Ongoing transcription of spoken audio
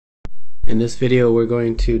In this video we're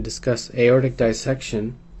going to discuss aortic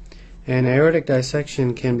dissection, and aortic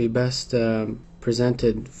dissection can be best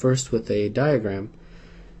presented first with a diagram.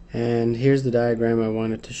 And here's the diagram I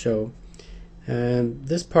wanted to show. And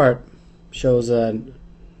this part shows a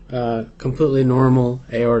completely normal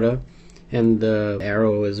aorta, and the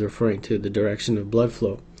arrow is referring to the direction of blood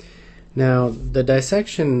flow. Now the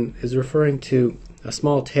dissection is referring to a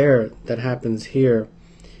small tear that happens here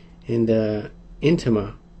in the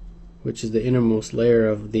intima, which is the innermost layer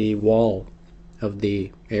of the wall of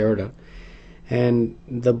the aorta, and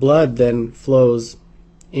the blood then flows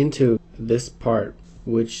into this part,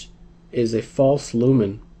 which is a false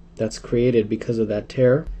lumen that's created because of that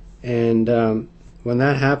tear. And when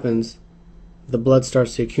that happens, the blood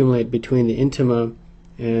starts to accumulate between the intima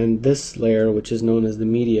and this layer, which is known as the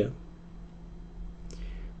media.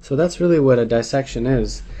 So that's really what a dissection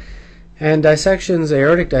is. And dissections,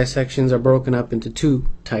 aortic dissections, are broken up into two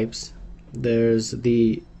types. There's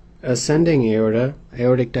the ascending aorta,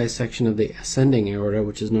 aortic dissection of the ascending aorta,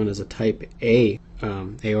 which is known as a type A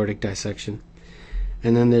aortic dissection.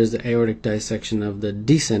 And then there's the aortic dissection of the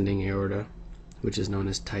descending aorta, which is known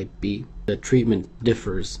as type B. The treatment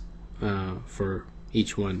differs for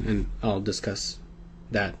each one, and I'll discuss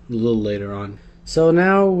that a little later on. So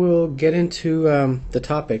now we'll get into the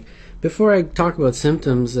topic. Before I talk about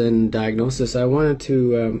symptoms and diagnosis, I wanted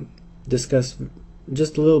to discuss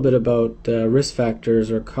just a little bit about risk factors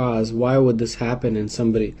or cause. Why would this happen in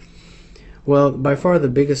somebody? Well, by far the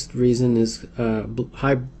biggest reason is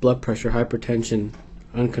high blood pressure, hypertension,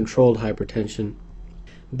 uncontrolled hypertension.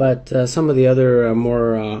 But some of the other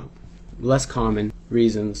more less common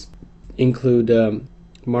reasons include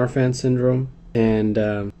Marfan syndrome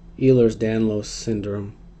and Ehlers-Danlos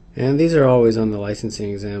syndrome. And these are always on the licensing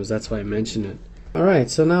exams, that's why I mention it. Alright,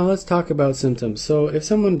 so now let's talk about symptoms. So if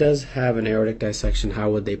someone does have an aortic dissection,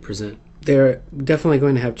 how would they present? They're definitely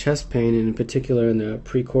going to have chest pain, and in particular in the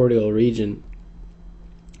precordial region.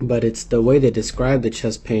 But it's the way they describe the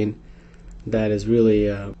chest pain that is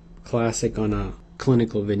really classic on a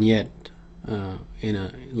clinical vignette in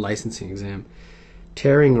a licensing exam.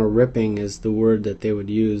 Tearing or ripping is the word that they would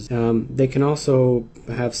use. They can also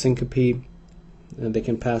have syncope, and they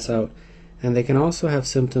can pass out, and they can also have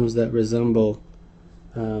symptoms that resemble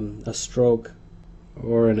a stroke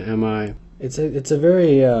or an MI. It's a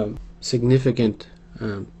very significant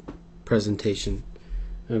presentation,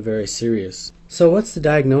 very serious. So what's the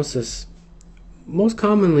diagnosis? Most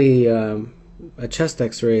commonly a chest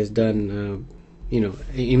x-ray is done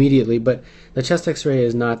immediately, but the chest x-ray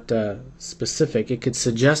is not specific. It could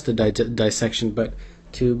suggest a dissection, but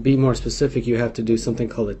to be more specific you have to do something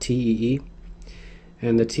called a TEE.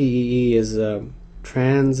 And the TEE is a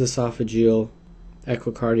transesophageal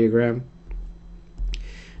echocardiogram.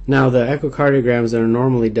 Now the echocardiograms that are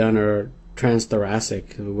normally done are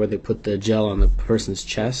transthoracic, where they put the gel on the person's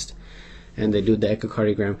chest and they do the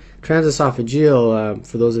echocardiogram. Transesophageal,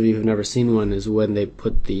 for those of you who've never seen one, is when they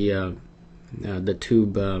put the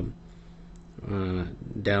tube down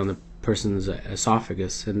the person's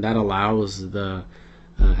esophagus, and that allows the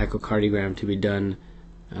echocardiogram to be done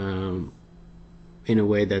in a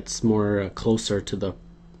way that's more closer to the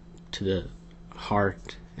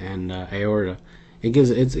heart and aorta. It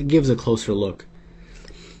gives a closer look.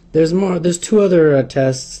 There's two other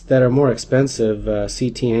tests that are more expensive: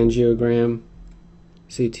 CT angiogram,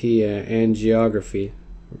 CT angiography,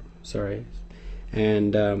 sorry,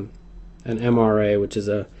 and an MRA, which is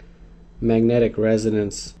a magnetic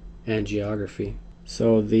resonance angiography.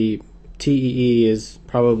 So the TEE is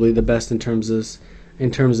probably the best in terms of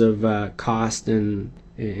cost and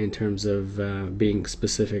in terms of being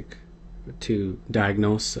specific to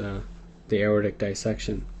diagnose the aortic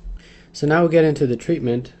dissection. So now we'll get into the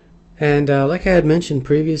treatment. And like I had mentioned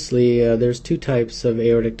previously, there's two types of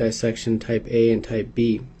aortic dissection, type A and type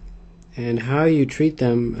B. And how you treat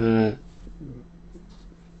them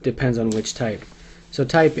depends on which type. So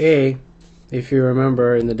type A, if you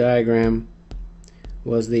remember in the diagram,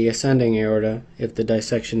 was the ascending aorta, if the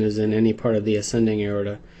dissection is in any part of the ascending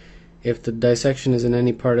aorta. If the dissection is in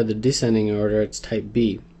any part of the descending aorta, it's type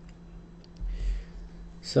B.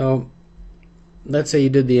 So let's say you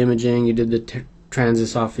did the imaging, you did the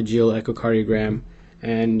transesophageal echocardiogram,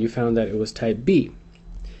 and you found that it was type B.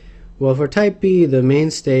 Well, for type B, the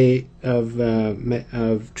mainstay of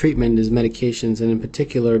treatment is medications, and in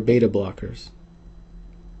particular beta blockers.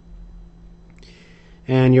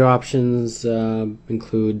 And your options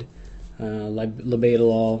include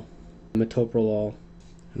labetalol, metoprolol,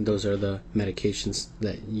 and those are the medications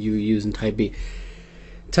that you use in type B.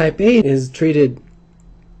 Type A is treated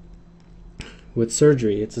with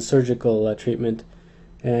surgery. It's a surgical treatment,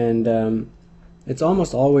 and it's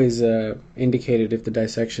almost always indicated if the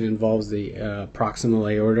dissection involves the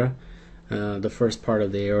proximal aorta, the first part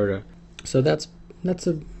of the aorta. So that's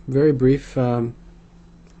a very brief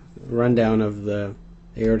rundown of the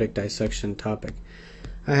aortic dissection topic.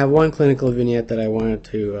 I have one clinical vignette that I wanted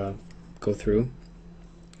to go through,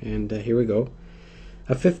 and here we go.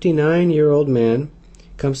 A 59-year-old man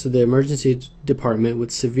comes to the emergency department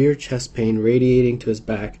with severe chest pain radiating to his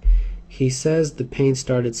back. He says the pain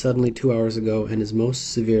started suddenly 2 hours ago and is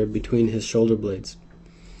most severe between his shoulder blades.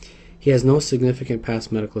 He has no significant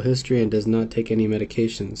past medical history and does not take any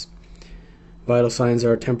medications. Vital signs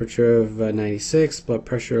are a temperature of 96, blood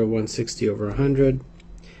pressure of 160/100.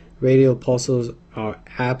 Radial pulses are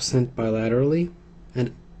absent bilaterally.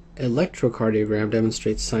 An electrocardiogram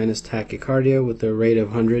demonstrates sinus tachycardia with a rate of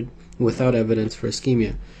 100 without evidence for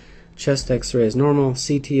ischemia. Chest X-ray is normal.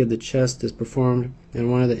 CT of the chest is performed,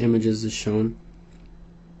 and one of the images is shown.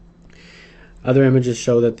 Other images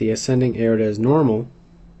show that the ascending aorta is normal.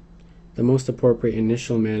 The most appropriate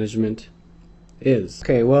initial management is.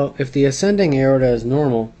 Okay, well, if the ascending aorta is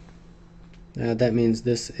normal, that means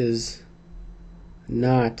this is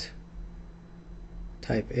not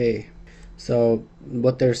type A. So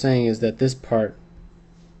what they're saying is that this part,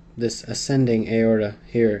 this ascending aorta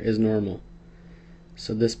here, is normal.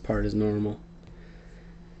 So this part is normal.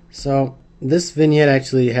 So this vignette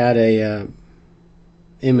actually had a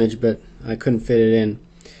image, but I couldn't fit it in.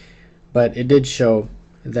 But it did show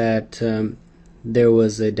that there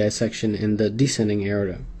was a dissection in the descending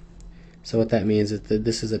aorta. So what that means is that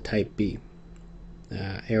this is a type B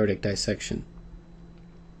aortic dissection.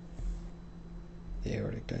 The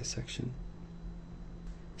aortic dissection.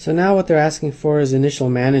 So now what they're asking for is initial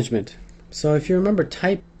management. So if you remember,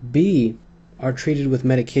 type B are treated with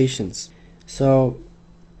medications. So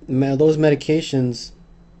those medications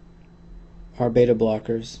are beta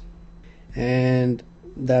blockers, and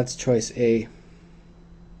that's choice A.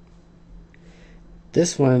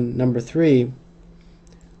 This one, number 3,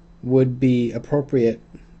 would be appropriate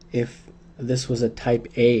if this was a type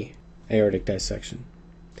A aortic dissection.